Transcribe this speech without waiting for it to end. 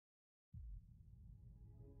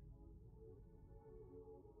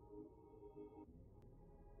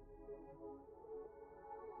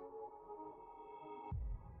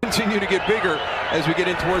continue to get bigger as we get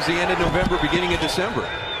in towards the end of November, beginning of December.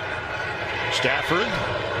 Stafford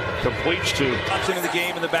completes to Johnson in the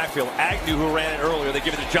game in the backfield. Agnew, who ran it earlier, they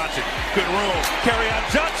give it to Johnson. Good room. Kerryon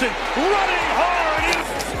Johnson running hard.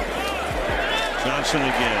 Johnson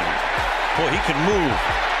again. Boy, he can move.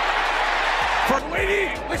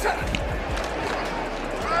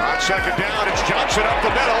 On second down, it's Johnson up the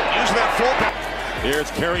middle, using that fullback.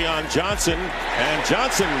 Here's Kerryon Johnson, and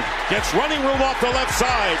Johnson gets running room off the left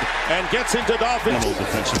side and gets into Dolphins.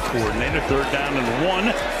 Defensive coordinator, 3rd down and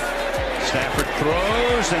 1. Stafford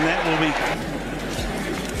throws, and that will be.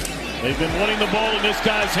 They've been wanting the ball in this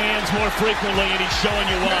guy's hands more frequently, and he's showing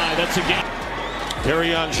you why. That's a game.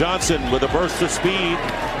 Kerryon Johnson with a burst of speed.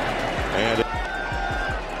 And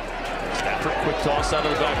Stafford, quick toss out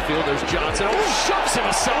of the backfield. There's Johnson. Oh, shoves him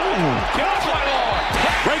aside. Kills my Lord.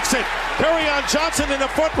 breaks it. Kerryon Johnson in a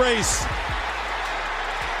foot race.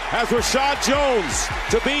 Has Rashad Jones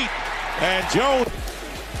to beat. And Jones.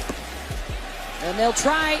 And they'll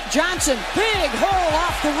try Johnson. Big hole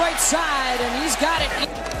off the right side, and he's got it.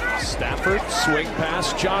 Stafford, swing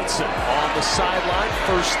pass, Johnson on the sideline,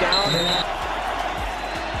 first down.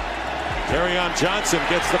 Kerryon Johnson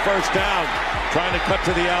gets the first down, trying to cut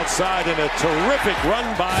to the outside, and a terrific run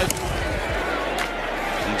by.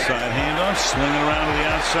 Inside handoff, swinging around to the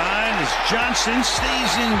outside as Johnson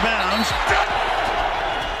stays in bounds.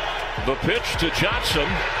 The pitch to Johnson.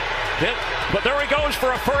 Hit, but there he goes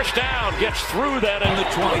for a first down. Gets through that In the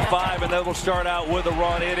 25, and then we'll start out with a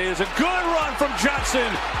run. It is a good run from Johnson.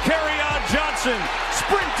 Kerryon Johnson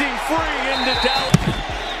sprinting free into Dallas.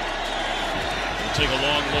 We'll take a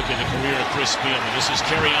long look at the career of Chris Spielman. This is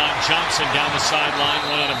Kerryon Johnson down the sideline,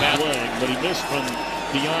 one on a bad leg, but he missed from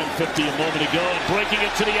beyond 50 a moment ago. And breaking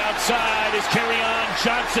it to the outside is Kerryon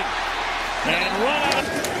Johnson. And run out.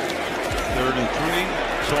 3rd and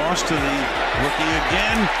 3. Toss to the rookie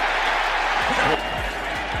again.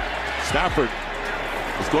 Stafford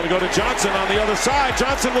is going to go to Johnson on the other side.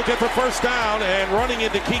 Johnson will get the first down, and running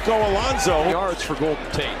into Kiko Alonso. Yards for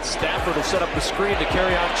Golden Tate. Stafford will set up the screen to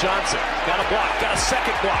Kerryon Johnson. Got a block, got a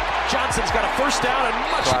second block. Johnson's got a first down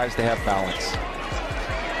and much. Tries to have balance.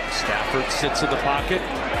 Stafford sits in the pocket.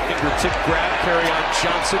 Fingertip grab. Kerryon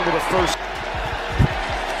Johnson with a first.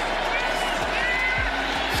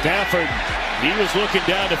 Stafford, he was looking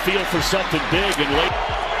down the field for something big and late.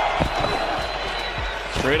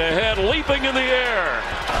 Straight ahead, leaping in the air.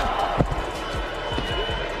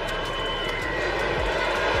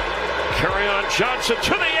 Kerryon Johnson to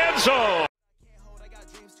the end zone. I got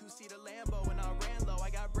dreams to see the Lambo and I ran low.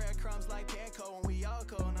 I got breadcrumbs like Panko and we all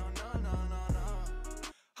go no.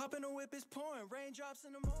 Hop in the whip, it's pouring, raindrops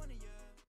in the morning, yeah.